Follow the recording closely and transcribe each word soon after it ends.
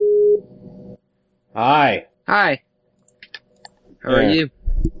Hi. Hi. How are you?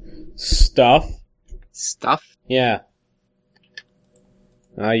 Stuff? Stuff? Yeah.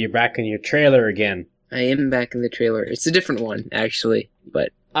 You're back in your trailer again. I am back in the trailer. It's a different one, actually, but...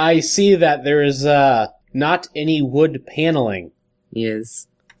 I see that there is, not any wood paneling. Yes.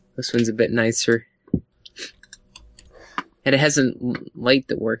 This one's a bit nicer. And it has a light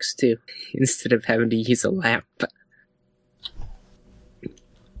that works, too, instead of having to use a lamp.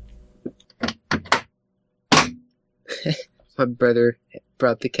 My brother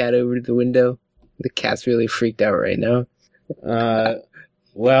brought the cat over to the window. The cat's really freaked out right now.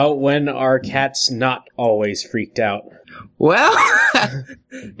 Well, when are cats not always freaked out? Well,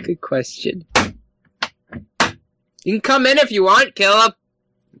 good question. You can come in if you want, Caleb.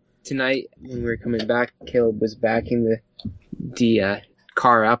 Tonight, when we were coming back, Caleb was backing the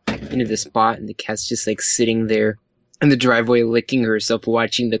car up into the spot, and the cat's just like sitting there in the driveway licking herself,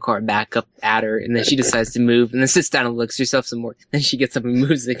 watching the car back up at her, and then she decides to move, and then sits down and licks herself some more. Then she gets up and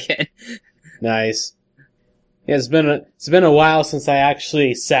moves again. Nice. Yeah, it's been a while since I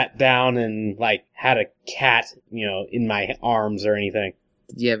actually sat down and, had a cat, in my arms or anything.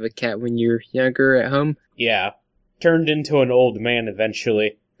 Did you have a cat when you were younger at home? Yeah. Turned into an old man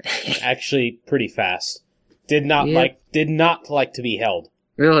eventually. Actually, pretty fast. Did not like to be held.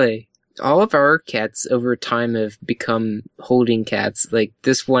 Really? All of our cats over time have become holding cats. Like,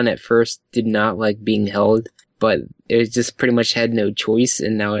 this one at first did not like being held, but it just pretty much had no choice,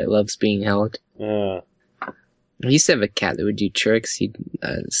 and now it loves being held. I used to have a cat that would do tricks. He'd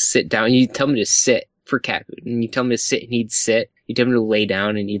sit down. You'd tell him to sit for cat food, and you'd tell him to sit, and he'd sit. You'd tell him to lay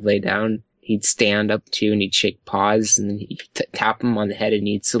down, and he'd lay down. He'd stand up, too, and he'd shake paws, and then he'd tap him on the head, and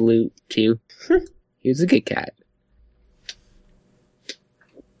he'd salute, too. He was a good cat.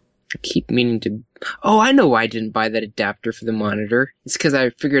 I keep meaning to... Oh, I know why I didn't buy that adapter for the monitor. It's because I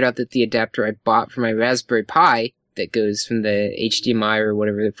figured out that the adapter I bought for my Raspberry Pi that goes from the HDMI or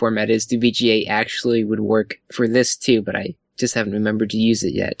whatever the format is to VGA actually would work for this too, but I just haven't remembered to use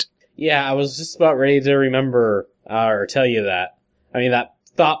it yet. Yeah, I was just about ready to remember or tell you that. I mean, that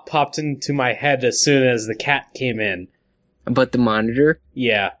thought popped into my head as soon as the cat came in. About the monitor?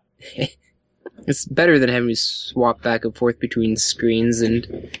 Yeah. It's better than having to swap back and forth between screens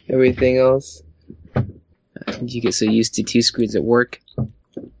and everything else. You get so used to two screens at work, and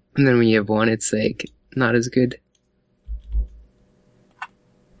then when you have one, it's like not as good.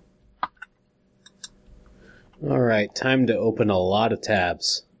 Alright, time to open a lot of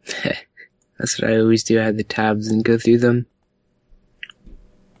tabs. That's what I always do. I have the tabs and go through them.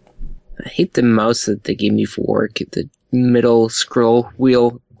 I hate the mouse that they gave me for work. The middle scroll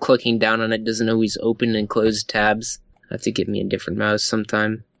wheel, clicking down on it doesn't always open and close tabs. I have to get me a different mouse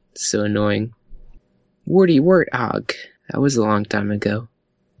sometime. It's so annoying. Wordy Warthog. That was a long time ago.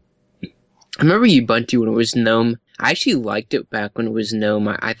 I remember Ubuntu when it was GNOME. I actually liked it back when it was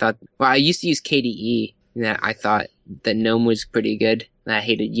GNOME. I used to use KDE. And I thought that GNOME was pretty good. I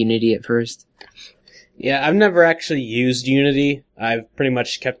hated Unity at first. Yeah, I've never actually used Unity. I've pretty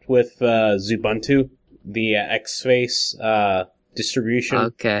much kept with Xubuntu, the Xface distribution.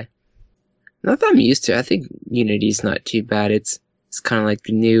 Okay. Not that I'm used to it. I think Unity's not too bad. It's kind of like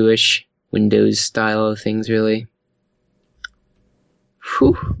the newish Windows style of things, really.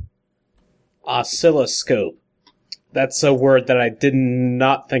 Whew. Oscilloscope. That's a word that I did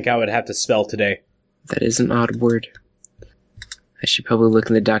not think I would have to spell today. That is an odd word. I should probably look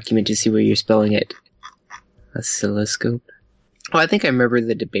in the document to see where you're spelling it. Oscilloscope. Oh, I think I remember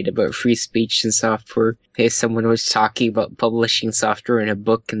the debate about free speech and software. Hey, someone was talking about publishing software in a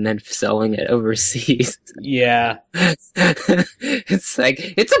book and then selling it overseas. Yeah. It's like,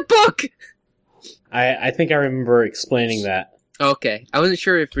 it's a book! I think I remember explaining that. Okay. I wasn't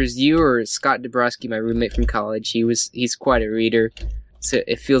sure if it was you or Scott Dabrowski, my roommate from college. He's quite a reader. So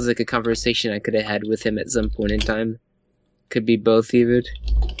it feels like a conversation I could have had with him at some point in time. Could be both even.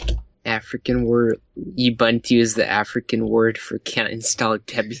 African word. Ubuntu is the African word for can't install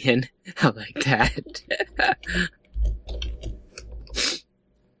Debian. I like that.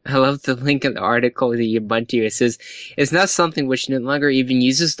 I love the link in the article to Ubuntu. It says, it's not something which no longer even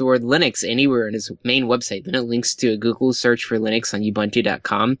uses the word Linux anywhere in its main website. Then it links to a Google search for Linux on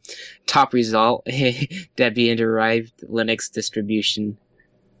Ubuntu.com. Top result, Debian-derived Linux distribution.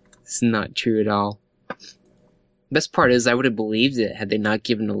 It's not true at all. Best part is I would have believed it had they not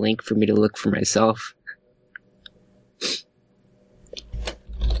given a link for me to look for myself.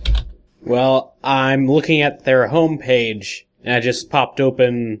 Well, I'm looking at their homepage, and I just popped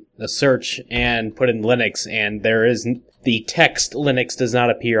open a search and put in Linux, and the text Linux does not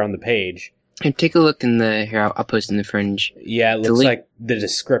appear on the page. And take a look in here, I'll post in the Fringe. Yeah, it looks like the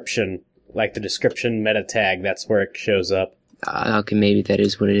description like the description meta tag, that's where it shows up. Okay, maybe that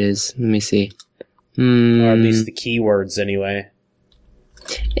is what it is. Let me see. Or at least the keywords, anyway.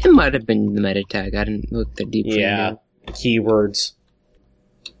 It might have been the meta tag. I didn't look that deep. Yeah, keywords.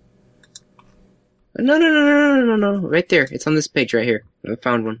 No. Right there. It's on this page right here. I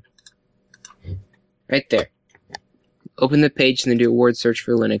found one. Right there. Open the page and then do a word search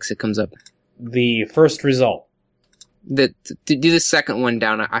for Linux. It comes up. The first result. To do the second one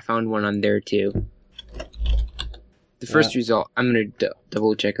down, I found one on there too. The first result, I'm going to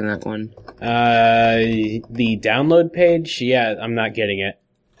double check on that one. The download page? Yeah, I'm not getting it.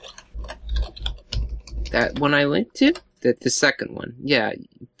 That one I linked to? The second one. Yeah,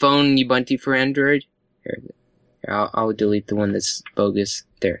 phone Ubuntu for Android. Here, I'll delete the one that's bogus.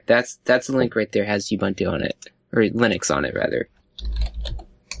 There, that's the link right there. Has Ubuntu on it, or Linux on it rather.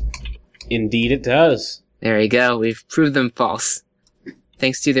 Indeed, it does. There you go. We've proved them false,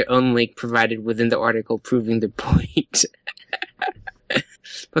 thanks to their own link provided within the article, proving their point.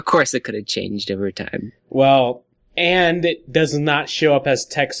 Of course, it could have changed over time. Well, and it does not show up as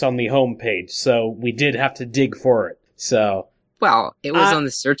text on the home page, so we did have to dig for it. So. Well, it was on the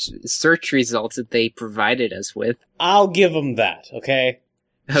search results that they provided us with. I'll give them that, okay?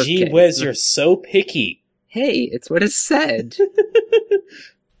 Gee whiz, you're so picky. Hey, it's what it said.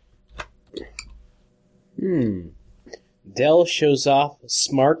 Dell shows off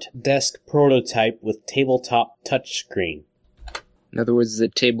smart desk prototype with tabletop touchscreen. In other words, the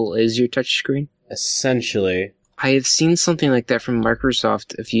table is your touchscreen? Essentially. I have seen something like that from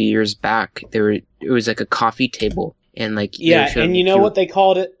Microsoft a few years back. It was like a coffee table. And like and you know what they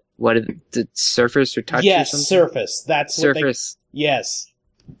called it? What, the Surface or Touch or something? Yes, Surface. That's Surface. Yes.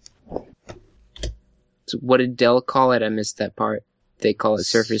 So what did Dell call it? I missed that part. They call it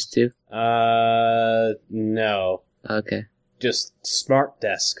Surface too? No. Okay. Just Smart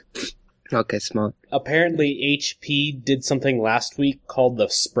Desk. Okay, smart. Apparently HP did something last week called the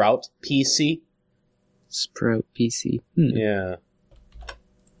Sprout PC. Sprout PC. Yeah.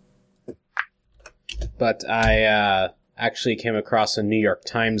 But I actually came across a New York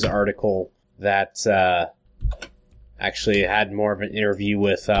Times article that actually had more of an interview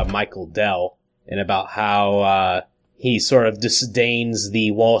with Michael Dell, and about how he sort of disdains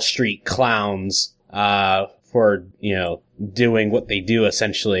the Wall Street clowns for, doing what they do,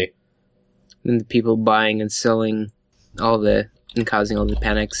 essentially. And the people buying and selling and causing all the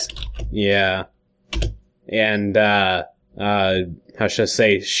panics. Yeah. And, how should I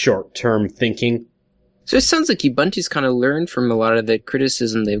say, short-term thinking. So it sounds like Ubuntu's kind of learned from a lot of the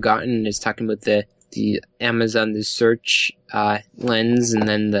criticism they've gotten. It's talking about the Amazon, the search lens, and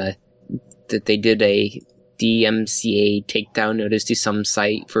then that they did a DMCA takedown notice to some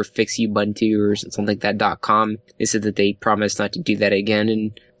site for Fix Ubuntu or something like that .com. They said that they promised not to do that again,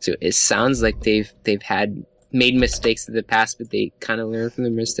 and so it sounds like they've made mistakes in the past, but they kind of learned from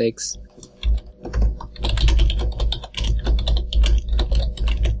their mistakes.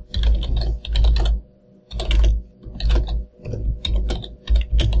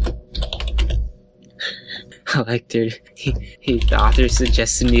 I like the author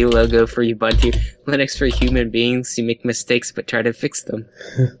suggests a new logo for Ubuntu, Linux for human beings who make mistakes but try to fix them.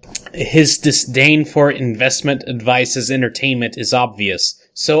 His disdain for investment advice as entertainment is obvious.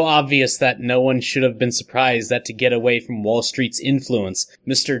 So obvious that no one should have been surprised that to get away from Wall Street's influence,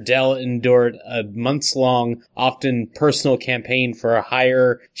 Mr. Dell endured a months-long, often personal campaign for a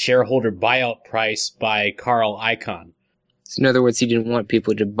higher shareholder buyout price by Carl Icahn. So in other words, he didn't want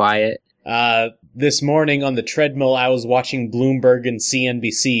people to buy it. This morning on the treadmill, I was watching Bloomberg and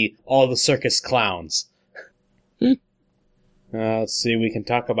CNBC, all the circus clowns. Let's see, we can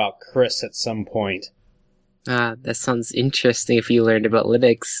talk about Chris at some point. That sounds interesting if you learned about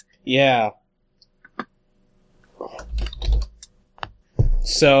Linux. Yeah.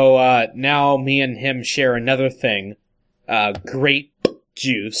 So, now me and him share another thing. Grape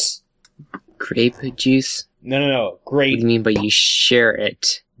juice. Grape juice? No. Grape. What do you mean by you share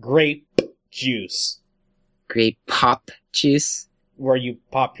it? Grape juice. Grape pop juice? Where you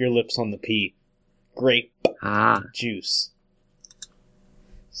pop your lips on the P. Grape juice.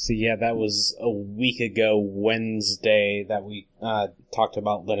 So yeah, that was a week ago Wednesday that we talked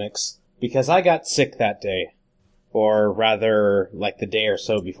about Linux. Because I got sick that day. Or rather, like the day or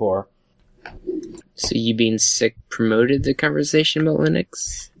so before. So you being sick promoted the conversation about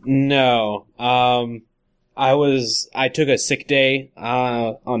Linux? No. I took a sick day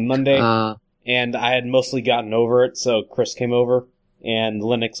on Monday, and I had mostly gotten over it, so Chris came over, and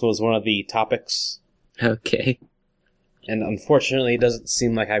Linux was one of the topics. Okay. And unfortunately, it doesn't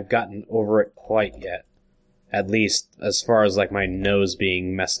seem like I've gotten over it quite yet. At least, as far as, like, my nose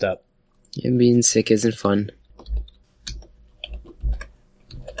being messed up. And being sick isn't fun.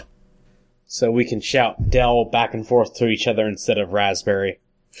 So we can shout Dell back and forth to each other instead of Raspberry.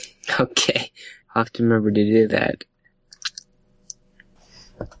 Okay. I'll have to remember to do that.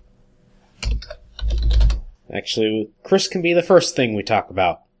 Actually, Chris can be the first thing we talk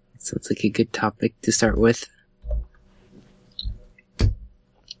about. Sounds like a good topic to start with.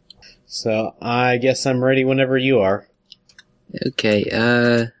 So, I guess I'm ready whenever you are. Okay,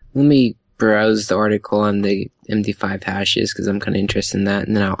 let me browse the article on the MD5 hashes, because I'm kind of interested in that,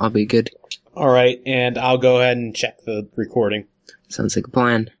 and then I'll be good. Alright, and I'll go ahead and check the recording. Sounds like a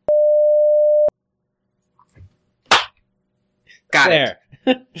plan. Got there.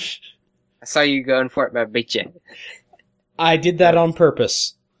 it. I saw you going for it, but I beat you. I did that on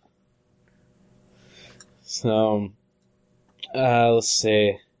purpose. So, let's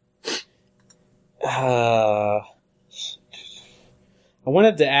see. I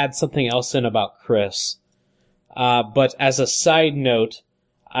wanted to add something else in about Chris. But as a side note,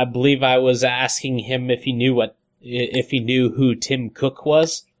 I believe I was asking him if he knew who Tim Cook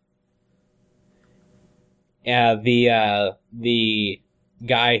was. The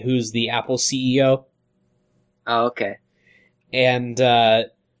guy who's the Apple CEO. Oh, okay. And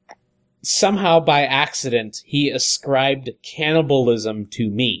somehow by accident, he ascribed cannibalism to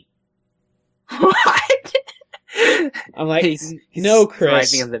me. What? I'm like, he's no,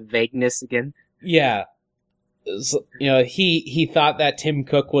 Chris. Thriving on the vagueness again. Yeah. So, he thought that Tim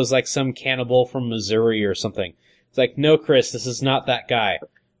Cook was like some cannibal from Missouri or something. It's like, no, Chris, this is not that guy.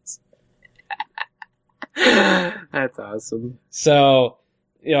 That's awesome. So,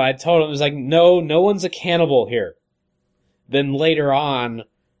 I told him, it was like, no one's a cannibal here. Then later on,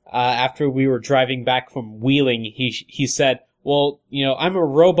 after we were driving back from Wheeling, he said, well, I'm a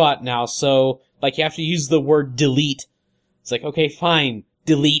robot now, so, like, you have to use the word delete. It's like, okay, fine.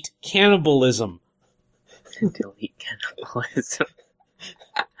 Delete cannibalism. Delete cannibalism.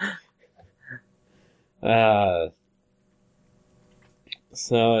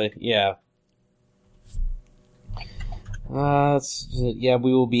 So, yeah.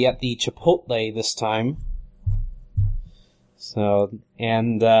 We will be at the Chipotle this time. So,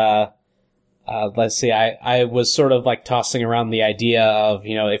 and, let's see, I was sort of like tossing around the idea of,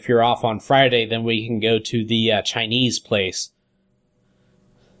 if you're off on Friday, then we can go to the Chinese place.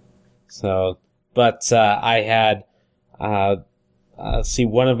 So, but I had,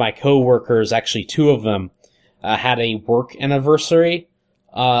 one of my coworkers, actually two of them, had a work anniversary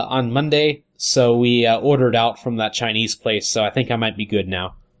on Monday, so we ordered out from that Chinese place, so I think I might be good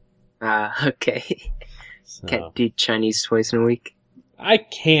now. Okay. So, can't do Chinese twice in a week? I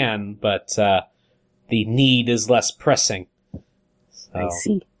can, but the need is less pressing. So. I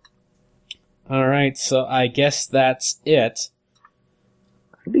see. Alright, so I guess that's it.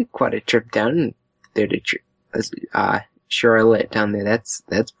 It'd be quite a trip down there to Charlotte down there.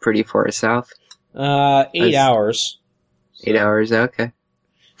 That's pretty far south. 8 hours. 8 hours, okay.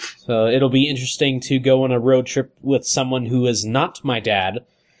 So it'll be interesting to go on a road trip with someone who is not my dad.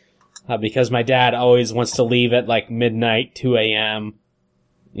 Because my dad always wants to leave at like midnight, 2 a.m.,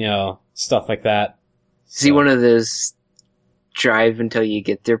 stuff like that. Is he one of those drive until you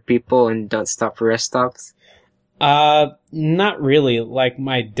get there people and don't stop for rest stops? Not really. Like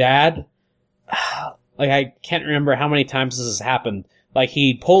my dad, I can't remember how many times this has happened. Like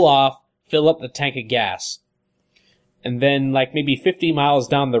he'd pull off, fill up the tank of gas, and then like maybe 50 miles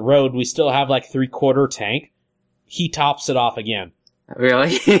down the road, we still have like 3/4 tank. He tops it off again.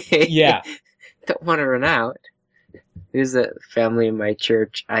 Really? Yeah. Don't want to run out. There's a family in my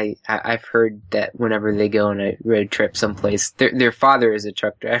church. I've heard that whenever they go on a road trip someplace, their father is a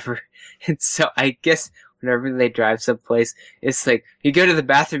truck driver, and so I guess whenever they drive someplace, it's like you go to the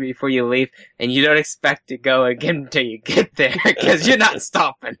bathroom before you leave, and you don't expect to go again until you get there because you're not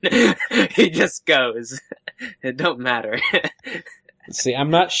stopping. He just goes. It don't matter. See,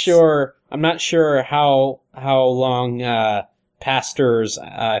 I'm not sure how long Pastor's,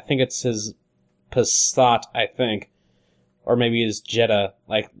 I think it's his Passat, I think, or maybe his Jetta,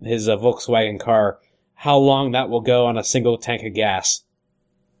 like his Volkswagen car, how long that will go on a single tank of gas.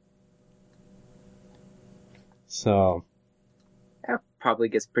 So. That probably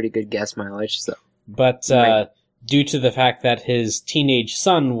gets pretty good gas mileage, so. But, due to the fact that his teenage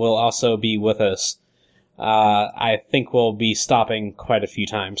son will also be with us, I think we'll be stopping quite a few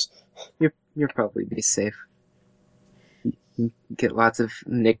times. You'll probably be safe. Get lots of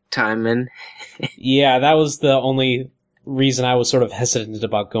Nick time in. Yeah, that was the only reason I was sort of hesitant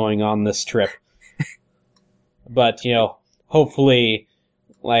about going on this trip. But, hopefully,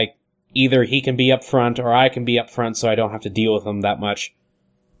 like, either he can be up front or I can be up front so I don't have to deal with him that much.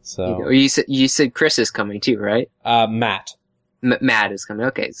 So you said Chris is coming too, right? Matt. Matt is coming.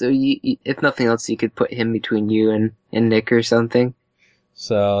 Okay, so if nothing else, you could put him between you and Nick or something.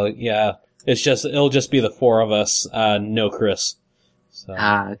 So yeah, it'll just be the four of us, no Chris. So.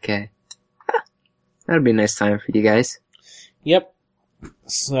 Okay. That'll be a nice time for you guys. Yep.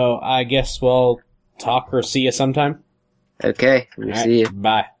 So I guess we'll talk or see you sometime. Okay, we'll see you.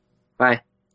 Bye. Bye.